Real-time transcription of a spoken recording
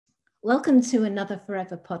Welcome to another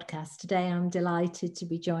Forever podcast. Today I'm delighted to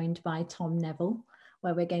be joined by Tom Neville,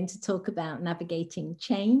 where we're going to talk about navigating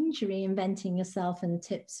change, reinventing yourself, and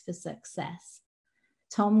tips for success.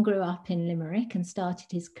 Tom grew up in Limerick and started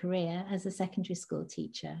his career as a secondary school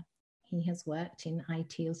teacher. He has worked in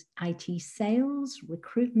IT sales,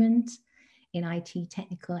 recruitment, in IT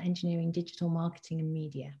technical engineering, digital marketing, and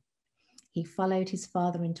media. He followed his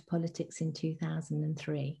father into politics in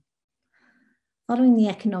 2003. Following the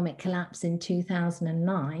economic collapse in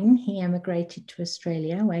 2009, he emigrated to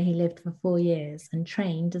Australia, where he lived for 4 years and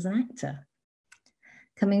trained as an actor.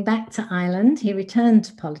 Coming back to Ireland, he returned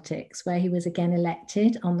to politics, where he was again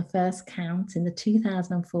elected on the first count in the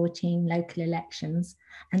 2014 local elections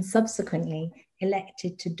and subsequently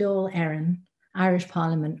elected to Dáil Éireann, Irish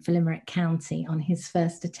Parliament for Limerick County on his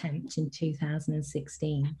first attempt in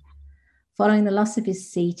 2016. Following the loss of his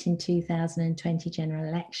seat in 2020 general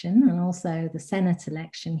election and also the Senate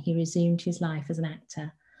election, he resumed his life as an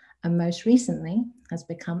actor and most recently has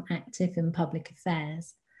become active in public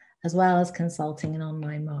affairs, as well as consulting in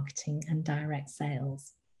online marketing and direct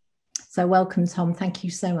sales. So welcome, Tom. Thank you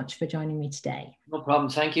so much for joining me today. No problem.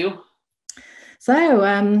 Thank you.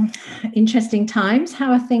 So interesting times.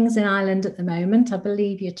 How are things in Ireland at the moment? I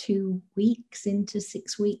believe you're 2 weeks into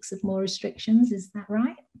 6 weeks of more restrictions. Is that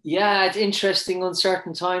right? Yeah, it's interesting,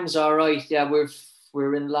 uncertain times. All right. Yeah,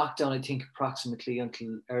 we're in lockdown, I think, approximately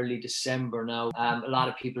until early December now. A lot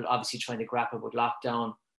of people obviously trying to grapple with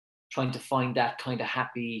lockdown, trying to find that kind of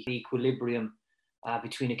happy equilibrium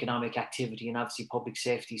between economic activity and obviously public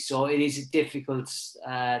safety. So it is a difficult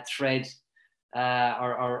thread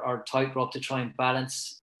or tightrope to try and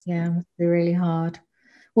balance. Yeah, it must be really hard.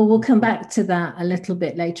 Well, we'll come back to that a little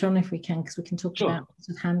bit later on if we can, because we can talk about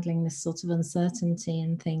sort of handling this sort of uncertainty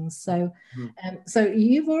and things. So, so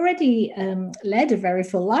you've already led a very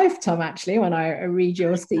full life, Tom, actually, when I read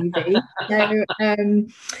your CV. So,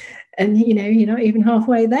 and, you know, you're not even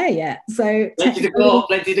halfway there yet. So plenty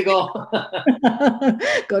to go.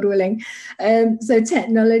 God willing. So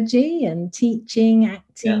technology and teaching,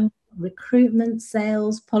 acting, recruitment,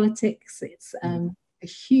 sales, politics, it's a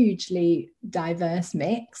hugely diverse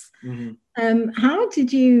mix. How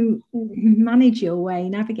did you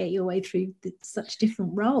navigate your way through such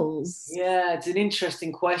different roles? Yeah, it's an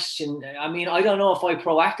interesting question. I mean, I don't know if I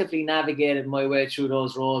proactively navigated my way through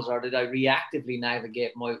those roles or did I reactively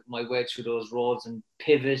navigate my way through those roles and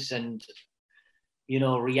pivot and, you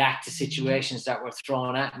know, react to situations that were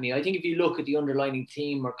thrown at me. I think if you look at the underlying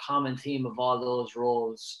theme or common theme of all those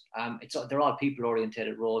roles, they're all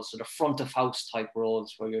people-oriented roles. So the front of house type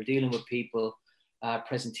roles where you're dealing with people,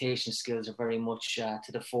 presentation skills are very much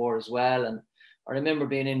to the fore as well. And I remember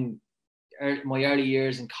being in my early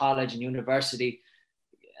years in college and university,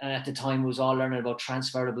 and at the time it was all learning about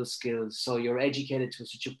transferable skills. So you're educated to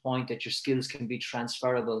such a point that your skills can be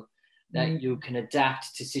transferable, that you can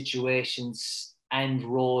adapt to situations and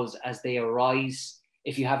roles as they arise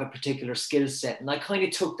if you have a particular skill set. And I kind of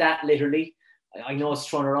took that literally. I know it's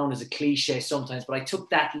thrown around as a cliche sometimes, but I took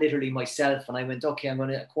that literally myself and I went, okay, I'm going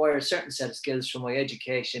to acquire a certain set of skills from my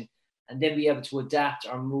education and then be able to adapt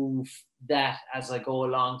or move that as I go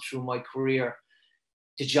along through my career.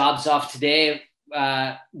 The jobs of today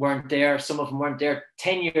weren't there. Some of them weren't there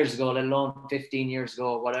 10 years ago, let alone 15 years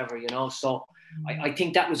ago or whatever, you know. So I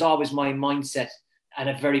think that was always my mindset. At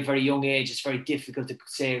a very, very young age, it's very difficult to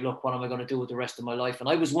say, look, what am I going to do with the rest of my life? And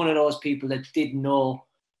I was one of those people that didn't know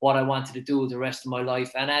what I wanted to do with the rest of my life.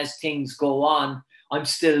 And as things go on, I'm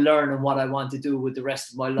still learning what I want to do with the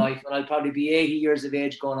rest of my life. And I'll probably be 80 years of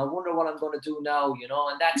age going, I wonder what I'm going to do now, you know?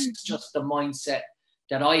 And that's just the mindset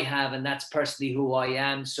that I have. And that's personally who I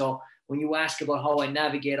am. So when you ask about how I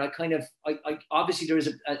navigate, I obviously there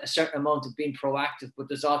is a certain amount of being proactive, but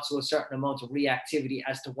there's also a certain amount of reactivity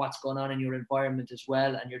as to what's going on in your environment as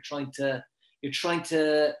well. And you're trying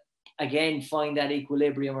to again find that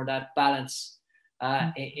equilibrium or that balance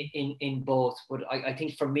in both. But I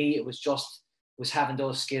think for me it was having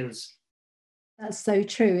those skills. That's so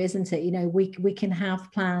true, isn't it? You know, we can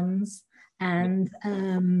have plans and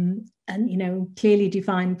you know, clearly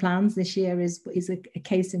defined plans. This year is a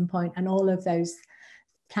case in point, and all of those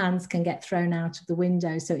plans can get thrown out of the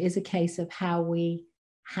window. So it is a case of how we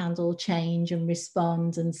handle change and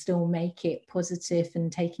respond and still make it positive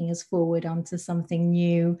and taking us forward onto something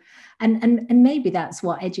new. And maybe that's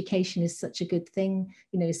what education is such a good thing,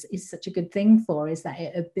 you know, is such a good thing for, is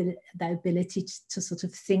that ability to sort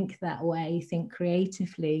of think that way, think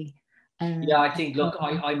creatively. Yeah, I think, look,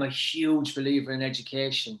 I'm a huge believer in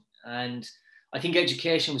education, and I think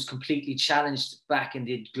education was completely challenged back in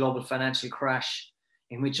the global financial crash,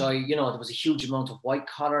 in which there was a huge amount of white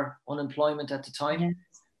collar unemployment at the time.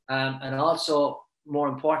 And also, more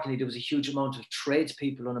importantly, there was a huge amount of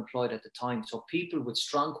tradespeople unemployed at the time. So people with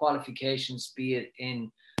strong qualifications, be it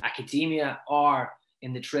in academia or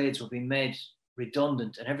in the trades, were being made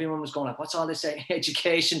redundant. And everyone was going like, what's all this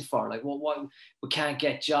education for? Like, what we can't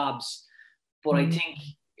get jobs. But I think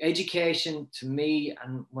education, to me,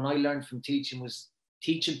 and when I learned from teaching, was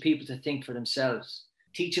teaching people to think for themselves,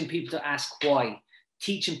 teaching people to ask why,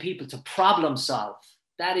 teaching people to problem solve.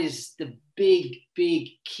 That is the big, big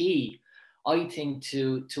key, I think,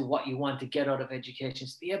 to what you want to get out of education,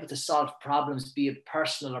 is to be able to solve problems, be it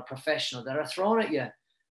personal or professional, that are thrown at you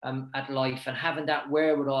at life, and having that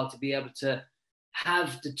wherewithal to be able to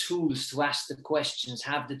have the tools to ask the questions,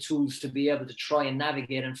 have the tools to be able to try and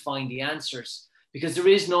navigate and find the answers, because there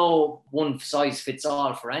is no one size fits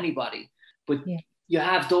all for anybody. But you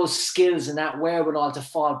have those skills and that wherewithal to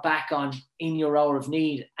fall back on in your hour of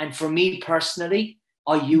need. And for me personally,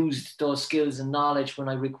 I used those skills and knowledge when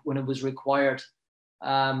it was required.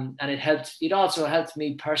 And it also helped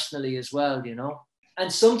me personally as well, you know.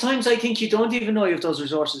 And sometimes I think you don't even know you have those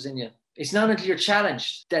resources in you. It's not until you're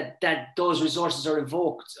challenged that those resources are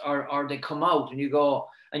evoked or they come out, and you go,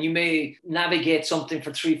 and you may navigate something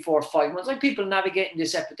for 3, 4, 5 months, like people navigating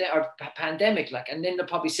this epidemic or pandemic, like, and then they'll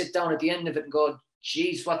probably sit down at the end of it and go,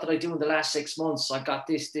 geez, what did I do in the last 6 months? I got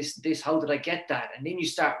this, how did I get that? And then you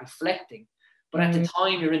start reflecting. But at the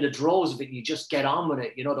time, you're in the throes of it and you just get on with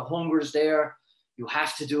it. You know, the hunger is there. You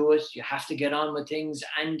have to do it. You have to get on with things.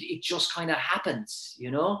 And it just kind of happens,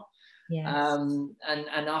 you know? Yes.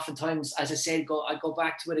 And oftentimes, as I said, I go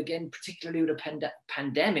back to it again, particularly with a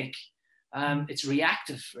pandemic. It's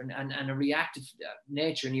reactive and a reactive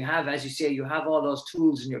nature. And you have, as you say, you have all those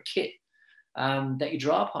tools in your kit that you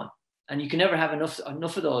draw upon. And you can never have enough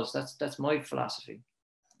of those. That's my philosophy.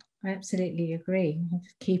 I absolutely agree.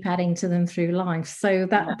 Keep adding to them through life. So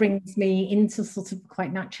that brings me into sort of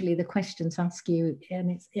quite naturally the question to ask you,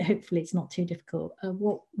 and hopefully it's not too difficult.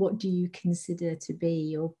 What do you consider to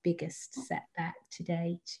be your biggest setback to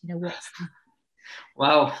date? You know,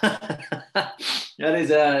 Wow, that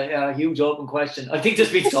is a huge open question. I think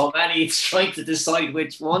there's been so many. It's trying to decide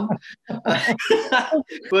which one.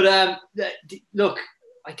 But look,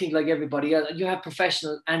 I think like everybody else, you have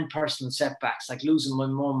professional and personal setbacks. Like losing my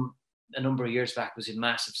mum a number of years back was a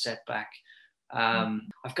massive setback.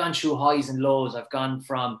 I've gone through highs and lows. I've gone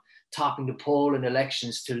from topping the poll in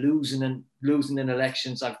elections to losing in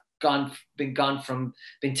elections. I've been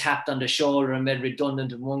tapped on the shoulder and made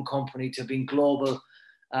redundant in one company to being global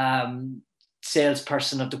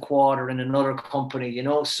salesperson of the quarter in another company, you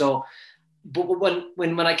know. So, but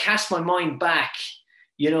when I cast my mind back,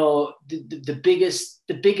 you know, the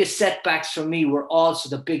biggest setbacks for me were also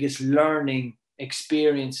the biggest learning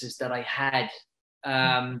experiences that I had.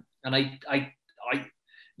 And I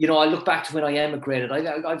you know, I look back to when I emigrated.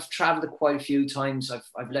 I've traveled quite a few times.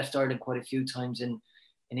 I've left Ireland quite a few times, and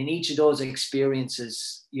in each of those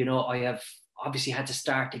experiences, you know, I have obviously had to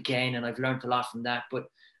start again, and I've learned a lot from that. But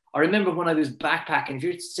I remember when I was backpacking, if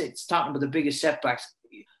you're talking about the biggest setbacks,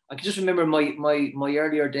 I can just remember my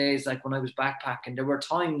earlier days, like when I was backpacking, there were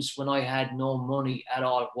times when I had no money at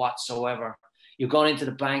all whatsoever. You're going into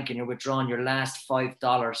the bank and you're withdrawing your last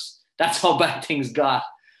 $5. That's how bad things got.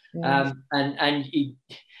 Yes. And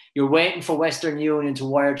you're waiting for Western Union to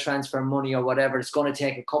wire transfer money or whatever. It's going to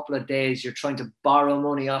take a couple of days. You're trying to borrow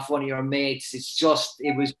money off one of your mates. It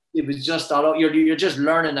was just all, you're just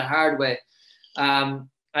learning the hard way.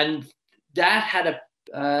 And that had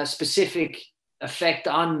a specific effect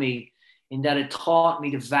on me in that it taught me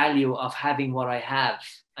the value of having what I have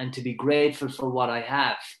and to be grateful for what I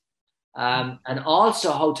have, and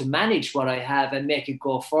also how to manage what I have and make it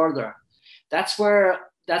go further. That's where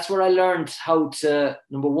I learned how to,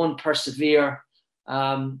 number one, persevere,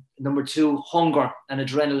 number two, hunger and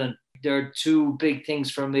adrenaline. They're two big things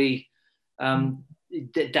for me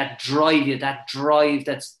that drive you, that drive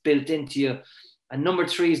that's built into you. And number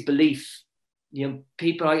three is belief. You know,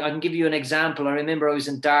 people, I can give you an example. I remember I was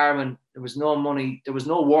in Darwin. There was no money. There was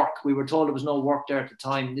no work. We were told there was no work there at the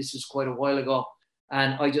time. This was quite a while ago.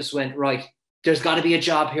 And I just went, right, there's got to be a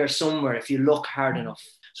job here somewhere if you look hard enough.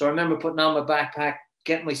 So I remember putting on my backpack,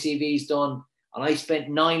 getting my CVs done. And I spent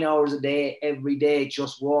 9 hours a day, every day,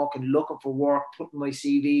 just walking, looking for work, putting my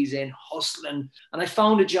CVs in, hustling. And I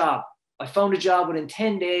found a job. I found a job within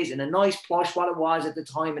 10 days in a nice plush, what it was at the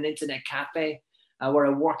time, an internet cafe. Where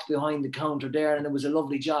I worked behind the counter there, and it was a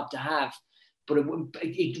lovely job to have. But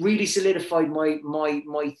it really solidified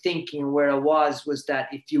my thinking where I was that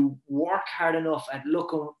if you work hard enough at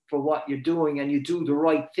looking for what you're doing and you do the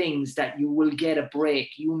right things, that you will get a break.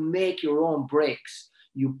 You make your own breaks.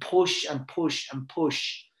 You push and push and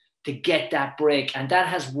push. to get that break. And that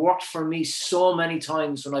has worked for me so many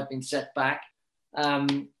times when I've been set back.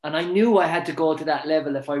 And I knew I had to go to that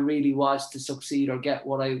level if I really was to succeed or get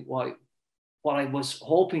what I was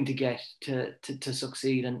hoping to get to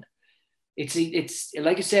succeed. And it's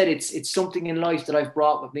like I said, it's something in life that I've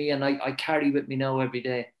brought with me and I carry with me now every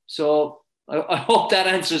day. So I hope that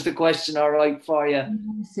answers the question all right for you.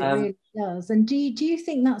 Yes, it really does. And do you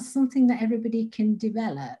think that's something that everybody can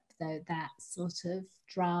develop, though, that sort of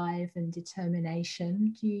drive and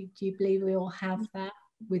determination? Do you believe we all have that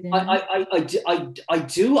within us? I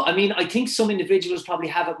do. I mean, I think some individuals probably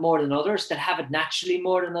have it more than others, that have it naturally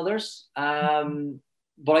more than others.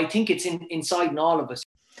 But I think it's inside in all of us.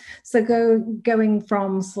 So going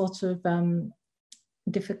from sort of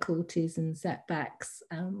difficulties and setbacks,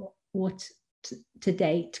 what to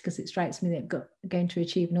date, because it strikes me that you're going to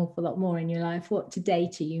achieve an awful lot more in your life, what to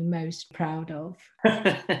date are you most proud of?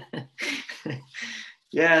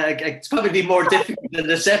 Yeah, it's probably more difficult than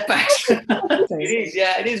the setbacks. It is,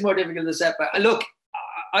 yeah, it is more difficult than the setback. Look,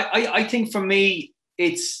 I think for me,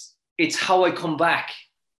 it's how I come back,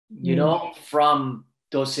 you know, from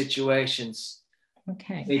those situations.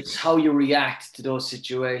 Okay. It's how you react to those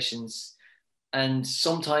situations. And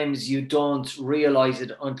sometimes you don't realize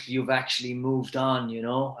it until you've actually moved on, you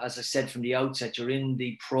know. As I said from the outset, you're in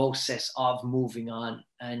the process of moving on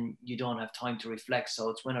and you don't have time to reflect. So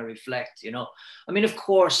it's when I reflect, you know. I mean, of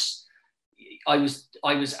course, I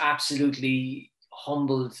was absolutely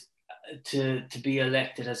humbled to be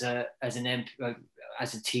elected as an MP,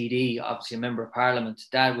 as a TD, obviously a member of Parliament.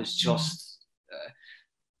 That was just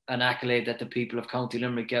an accolade that the people of County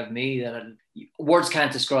Limerick gave me that words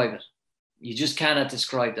can't describe it. You just cannot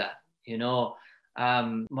describe that, you know.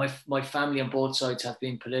 My family on both sides have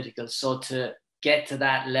been political, so to get to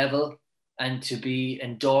that level and to be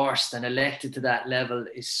endorsed and elected to that level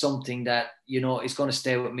is something that, you know, is going to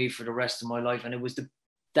stay with me for the rest of my life. And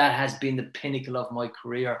that has been the pinnacle of my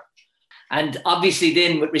career. And obviously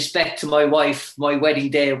then, with respect to my wife, my wedding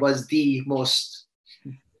day was the most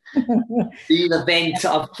the event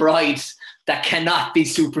of pride that cannot be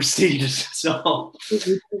superseded. So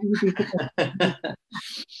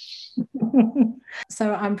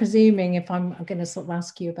so I'm presuming, if I'm going to sort of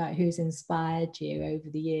ask you about who's inspired you over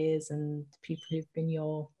the years and people who've been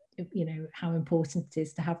you know, how important it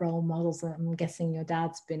is to have role models, I'm guessing your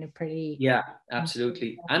dad's been a pretty... Yeah,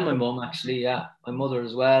 absolutely. And my mum, actually. Yeah, my mother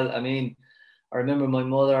as well. I mean, I remember my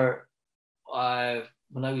mother,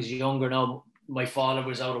 when I was younger now, my father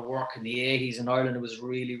was out of work in the 80s in Ireland. It was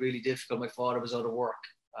really, really difficult. My father was out of work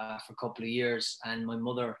for a couple of years, and my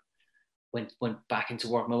mother went back into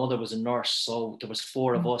work. My mother was a nurse, so there was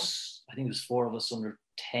four of us. I think it was four of us under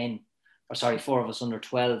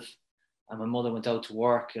 12, and my mother went out to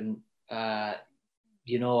work. And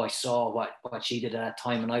you know, I saw what she did at that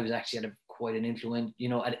time, and I was actually at quite an influence. You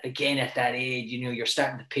know, again at that age, you know, you're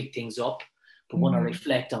starting to pick things up. But when I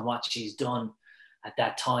reflect on what she's done at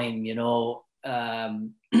that time, you know,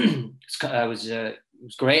 it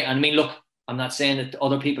was great. And I mean, look, I'm not saying that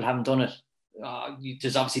other people haven't done it.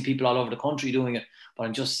 There's obviously people all over the country doing it, but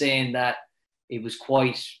I'm just saying that it was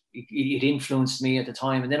it influenced me at the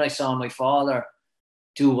time. And then I saw my father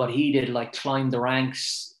do what he did, like climb the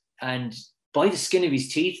ranks, and by the skin of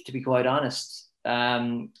his teeth, to be quite honest,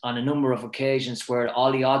 on a number of occasions where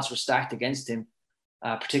all the odds were stacked against him,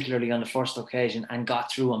 particularly on the first occasion, and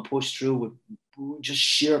got through and pushed through with just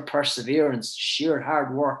sheer perseverance, sheer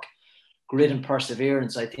hard work, grit and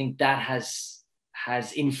perseverance. I think that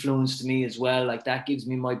has influenced me as well. Like, that gives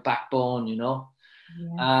me my backbone, you know.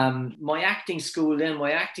 Yeah. My acting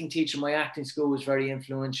teacher, my acting school was very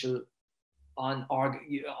influential on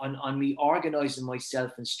me organizing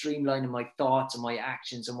myself and streamlining my thoughts and my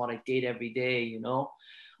actions and what I did every day, you know.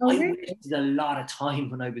 I wasted a lot of time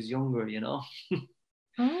when I was younger, you know.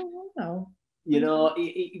 Oh, wow. You know,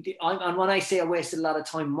 and when I say I wasted a lot of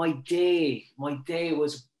time, my day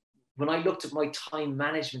was, when I looked at my time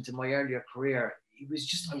management in my earlier career, it was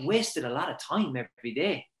just, I wasted a lot of time every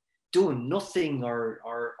day doing nothing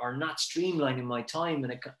or not streamlining my time.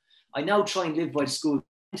 And I now try and live by the school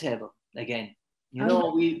timetable again. You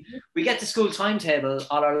know, we get the school timetable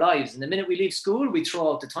all our lives, and the minute we leave school, we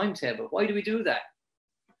throw out the timetable. Why do we do that?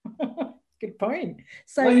 Good point.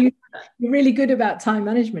 So you're really good about time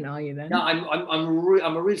management, are you then? Yeah,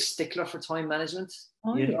 I'm a real stickler for time management.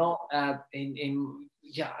 You know,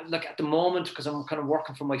 like at the moment, because I'm kind of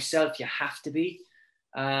working for myself, you have to be.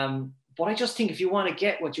 But I just think if you want to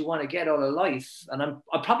get what you want to get out of life, and I'm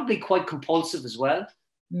probably quite compulsive as well.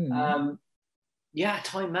 Yeah,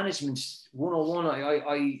 time management 101.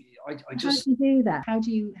 I just. How do you do that? How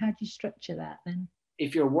do you structure that then?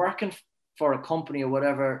 If you're working for a company or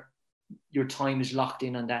whatever, your time is locked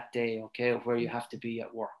in on that day, okay, of where you have to be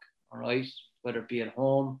at work, all right? Whether it be at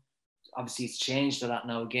home. Obviously, it's changed a lot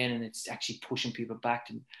now again, and it's actually pushing people back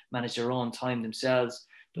to manage their own time themselves.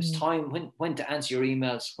 But it's time when to answer your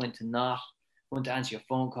emails, when to not, when to answer your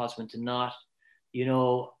phone calls, when to not, you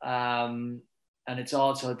know. And it's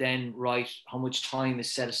also then, right, how much time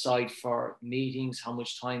is set aside for meetings, how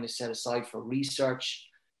much time is set aside for research,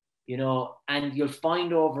 you know, and you'll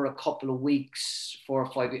find over a couple of weeks, 4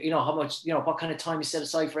 or 5, you know, how much, you know, what kind of time you set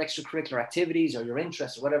aside for extracurricular activities or your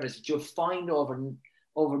interests or whatever it is, that you'll find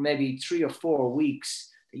over maybe 3 or 4 weeks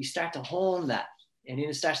that you start to hone that, and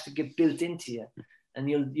it starts to get built into you. And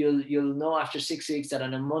you'll know after 6 weeks that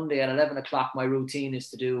on a Monday at 11 o'clock, my routine is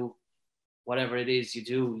to do whatever it is you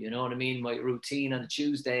do, you know what I mean? My routine on a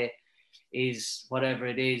Tuesday is whatever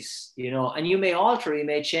it is, you know, and you may alter, you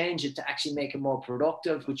may change it to actually make it more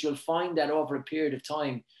productive, but you'll find that over a period of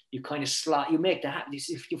time, you kind of you make the habits.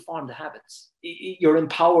 If you form the habits, you're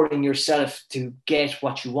empowering yourself to get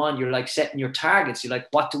what you want. You're like setting your targets. You're like,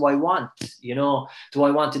 what do I want? You know, do I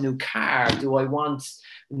want a new car? Do I want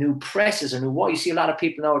new presses or new what? You see a lot of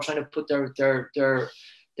people now are trying to put their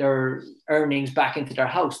earnings back into their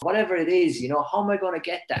house. Whatever it is, you know, how am I going to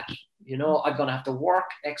get that? You know, I'm going to have to work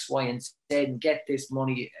X, Y, and Z and get this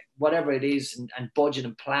money, whatever it is, and budget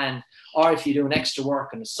and plan. Or if you do an extra work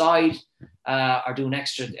on the side, or do an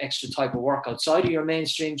extra type of work outside of your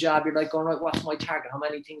mainstream job, you're like going, right, what's my target? How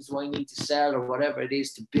many things do I need to sell or whatever it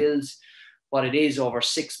is to build what it is over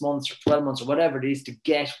 6 months or 12 months or whatever it is to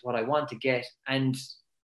get what I want to get. And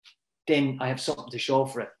then I have something to show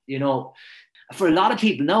for it, you know. For a lot of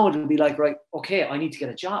people now, it'll be like, right, okay, I need to get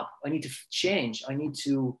a job. I need to change. I need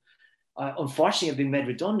to, unfortunately, I've been made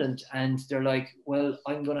redundant, and they're like, well,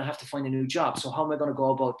 I'm going to have to find a new job. So how am I going to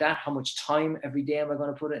go about that? How much time every day am I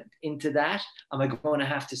going to put into that? Am I going to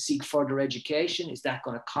have to seek further education? Is that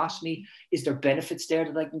going to cost me? Is there benefits there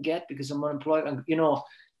that I can get because I'm unemployed? And, you know,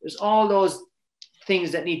 there's all those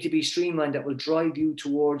things that need to be streamlined that will drive you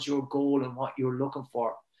towards your goal and what you're looking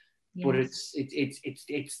for. Yes. But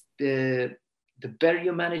it's the better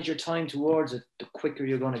you manage your time towards it, the quicker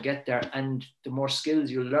you're going to get there, and the more skills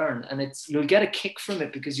you'll learn. And you'll get a kick from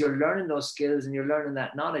it because you're learning those skills and you're learning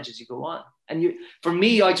that knowledge as you go on. And for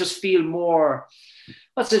me, I just feel more,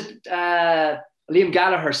 Liam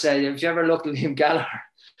Gallagher said, if you ever looked at Liam Gallagher,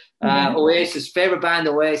 Oasis, favorite band,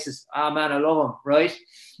 Oasis, man, I love him, right?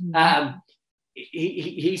 Mm-hmm.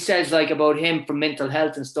 He says, like, about him for mental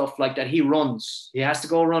health and stuff like that, he runs. He has to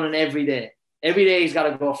go running every day. Every day he's got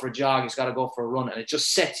to go for a jog. He's got to go for a run. And it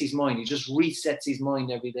just sets his mind. He just resets his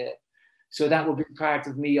mind every day. So that would be part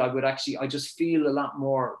of me. I just feel a lot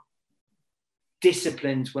more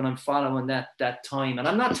disciplined when I'm following that time. And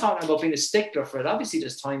I'm not talking about being a stickler for it. Obviously,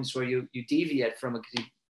 there's times where you deviate from it because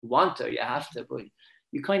you want to, you have to. But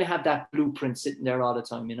you kind of have that blueprint sitting there all the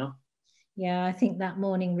time, you know? Yeah, I think that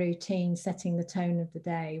morning routine, setting the tone of the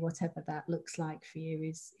day, whatever that looks like for you,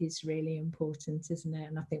 is really important, isn't it?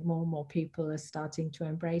 And I think more and more people are starting to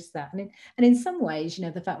embrace that. And in some ways, you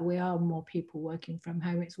know, the fact we are more people working from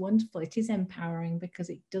home, it's wonderful. It is empowering because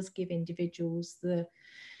it does give individuals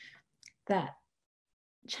that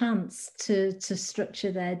chance to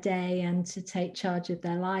structure their day and to take charge of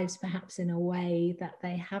their lives, perhaps in a way that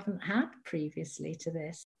they haven't had previously to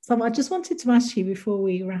this. So I just wanted to ask you before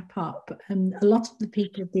we wrap up, a lot of the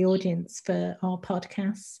people of the audience for our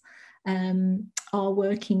podcasts are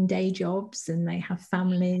working day jobs, and they have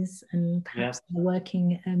families, and perhaps they're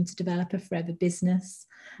working to develop a forever business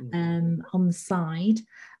on the side.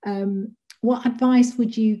 What advice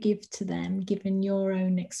would you give to them, given your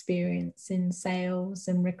own experience in sales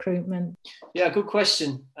and recruitment? Yeah, good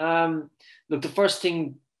question. Look, the first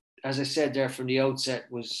thing, as I said there from the outset,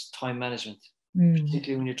 was time management.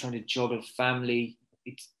 Particularly when you're trying to juggle family,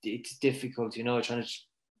 it's difficult, you know, trying to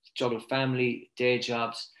juggle family, day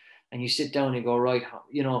jobs, and you sit down and you go, right,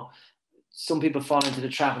 you know, some people fall into the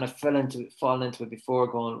trap, and I've fallen into it before,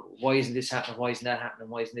 going, why isn't this happening? Why isn't that happening?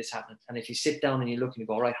 Why isn't this happening? And if you sit down and you look and you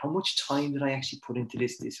go, right, how much time did I actually put into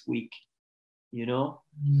this week? You know,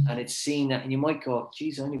 and it's seeing that, and you might go,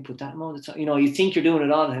 geez, I only put that amount of time. You know, you think you're doing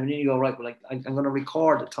it all, and then you go, right, well, like, I'm going to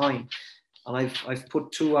record the time. And I've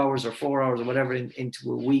put 2 hours or 4 hours or whatever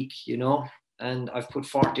into a week, you know, and I've put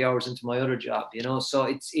 40 hours into my other job, you know. So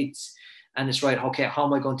it's right. Okay, how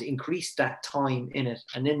am I going to increase that time in it?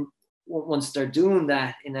 And then once they're doing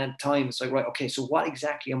that in that time, it's like, right, okay, so what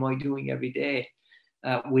exactly am I doing every day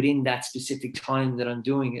within that specific time that I'm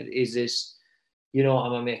doing it? Is this, you know,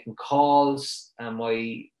 am I making calls? Am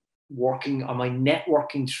I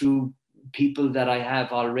networking through people that I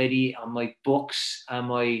have already on my books?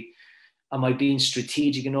 Am I Am I being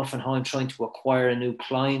strategic enough in how I'm trying to acquire a new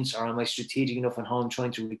client, or am I strategic enough in how I'm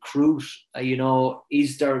trying to recruit?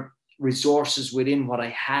 Is there resources within what I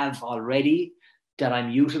have already that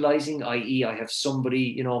I'm utilizing, i.e. I have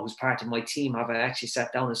somebody, who's part of my team. Have I actually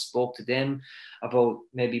sat down and spoke to them about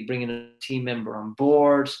maybe bringing a team member on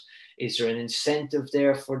board? Is there an incentive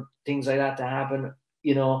there for things like that to happen?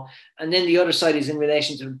 And then the other side is in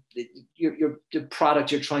relation to the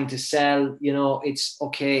product you're trying to sell. It's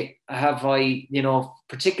okay.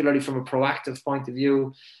 Particularly from a proactive point of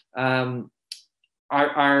view,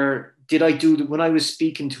 did I do, when I was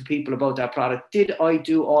speaking to people about that product, did I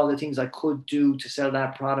do all the things I could do to sell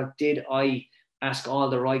that product? Did I ask all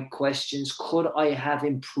the right questions? Could I have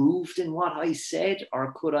improved in what I said,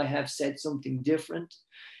 or could I have said something different?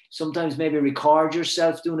 Sometimes maybe record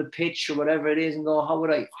yourself doing a pitch or whatever it is and go,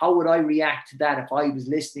 how would I react to that if I was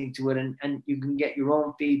listening to it? And you can get your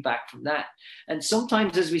own feedback from that. And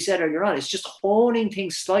sometimes, as we said earlier on, it's just honing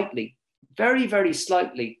things slightly, very, very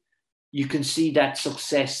slightly. You can see that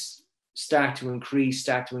success start to increase.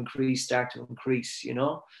 It's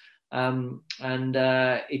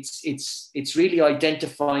really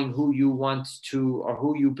identifying who you want to, or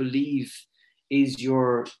who you believe is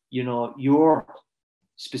your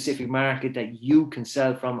specific market that you can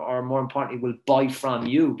sell from, or more importantly, will buy from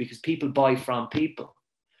you, because people buy from people.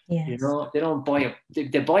 Yes. They don't buy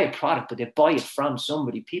they buy a product, but they buy it from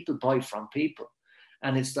somebody. People buy from people.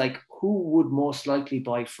 And it's like, who would most likely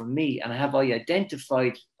buy from me? And have I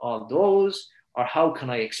identified all those, or how can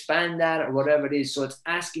I expand that, or whatever it is? So it's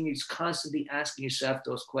constantly asking yourself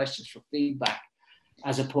those questions for feedback,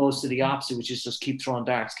 as opposed to the opposite, which is just keep throwing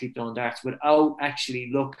darts without actually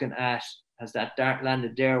looking at, has that dart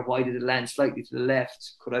landed there? Why did it land slightly to the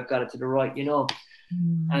left? Could I have got it to the right?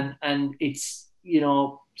 And it's,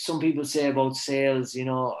 some people say about sales, and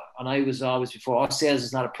I was always before, sales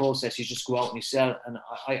is not a process. You just go out and you sell. And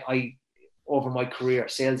I over my career,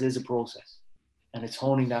 sales is a process, and it's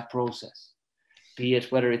honing that process, be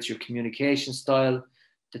it whether it's your communication style,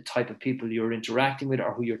 the type of people you're interacting with,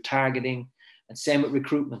 or who you're targeting. And same with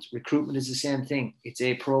recruitment. Recruitment is the same thing. It's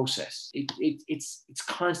a process. It's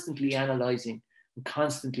constantly analyzing and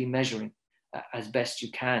constantly measuring as best you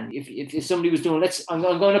can. If somebody was doing, I'm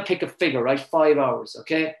going to pick a figure, right? 5 hours,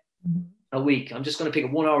 okay, a week. I'm just going to pick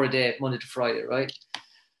 1 hour a day, Monday to Friday, right?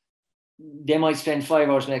 They might spend 5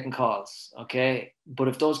 hours making calls, okay? But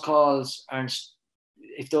if those calls are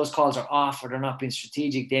off, or they're not being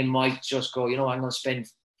strategic, they might just go, I'm going to spend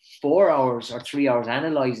 4 hours or 3 hours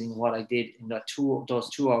analyzing what I did in those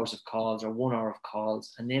 2 hours of calls, or 1 hour of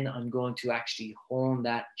calls. And then I'm going to actually hone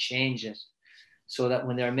that, change it, so that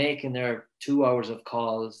when they're making their 2 hours of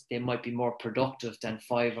calls, they might be more productive than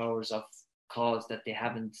 5 hours of calls that they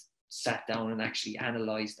haven't sat down and actually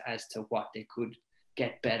analyzed as to what they could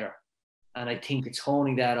get better. And I think it's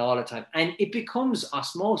honing that all the time. And it becomes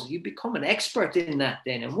osmosis. You become an expert in that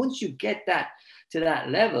then. And once you get that to that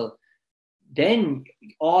level, then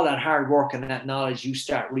all that hard work and that knowledge, you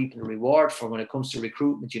start reaping the reward for. When it comes to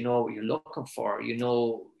recruitment, you know what you're looking for, you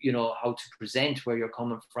know how to present, where you're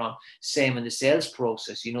coming from. Same in the sales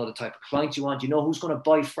process, you know the type of client you want, you know who's going to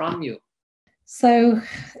buy from you. So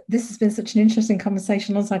this has been such an interesting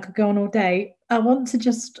conversation. I could go on all day. I want to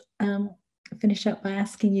just finish up by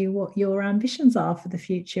asking you what your ambitions are for the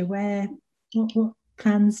future. What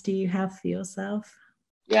plans do you have for yourself?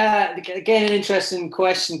 Yeah, again, an interesting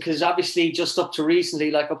question, because obviously just up to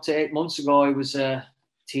recently, like up to 8 months ago, I was a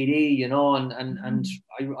TD, and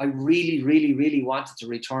I really, really, really wanted to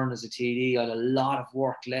return as a TD. I had a lot of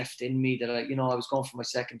work left in me that I was going for my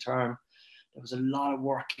second term. There was a lot of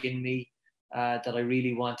work in me that I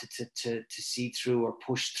really wanted to see through or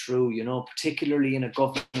push through, particularly in a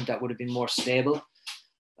government that would have been more stable.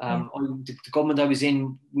 The government I was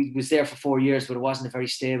in, was there for 4 years, but it wasn't a very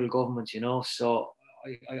stable government, so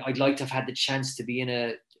I'd like to have had the chance to be in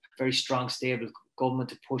a very strong, stable government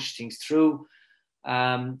to push things through.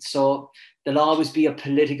 So there'll always be a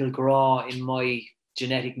political graw in my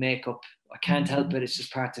genetic makeup. I can't help it. It's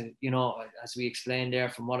just part of, as we explained there,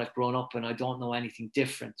 from what I've grown up in, I don't know anything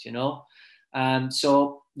different,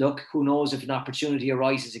 So look, who knows if an opportunity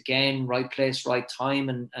arises again, right place, right time,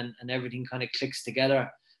 and everything kind of clicks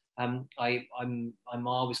together. I'm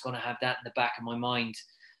always going to have that in the back of my mind.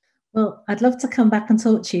 Well, I'd love to come back and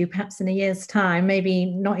talk to you perhaps in a year's time, maybe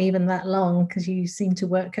not even that long, because you seem to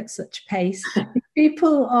work at such pace. If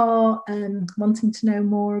people are wanting to know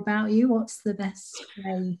more about you, what's the best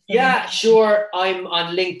way? Yeah, sure. I'm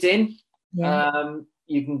on LinkedIn. Yeah.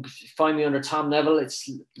 You can find me under Tom Neville. It's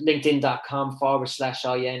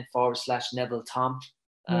linkedin.com/IN/Neville Tom.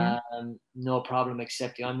 Yeah. No problem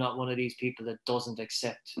accepting. I'm not one of these people that doesn't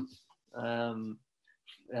accept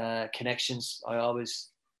connections. I always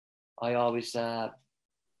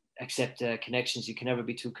accept connections. You can never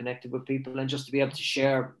be too connected with people, and just to be able to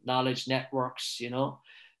share knowledge, networks, you know.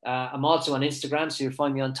 I'm also on Instagram, so you'll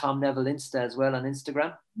find me on Tom Neville Insta as well on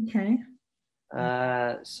Instagram. Okay.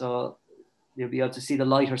 So you'll be able to see the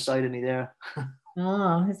lighter side of me there.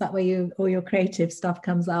 Oh, is that where all your creative stuff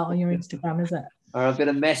comes out on your Instagram, is it? Or a bit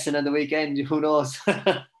of messing on the weekend, who knows?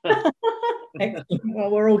 Excellent.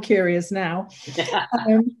 Well, we're all curious now.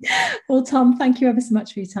 Well, Tom, thank you ever so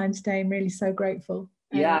much for your time today. I'm really so grateful.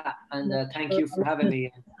 Yeah, and thank you for having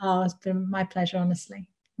me. Oh, it's been my pleasure, honestly.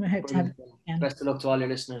 I hope to have you again. Best of luck to all your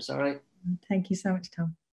listeners. All right. Thank you so much, Tom.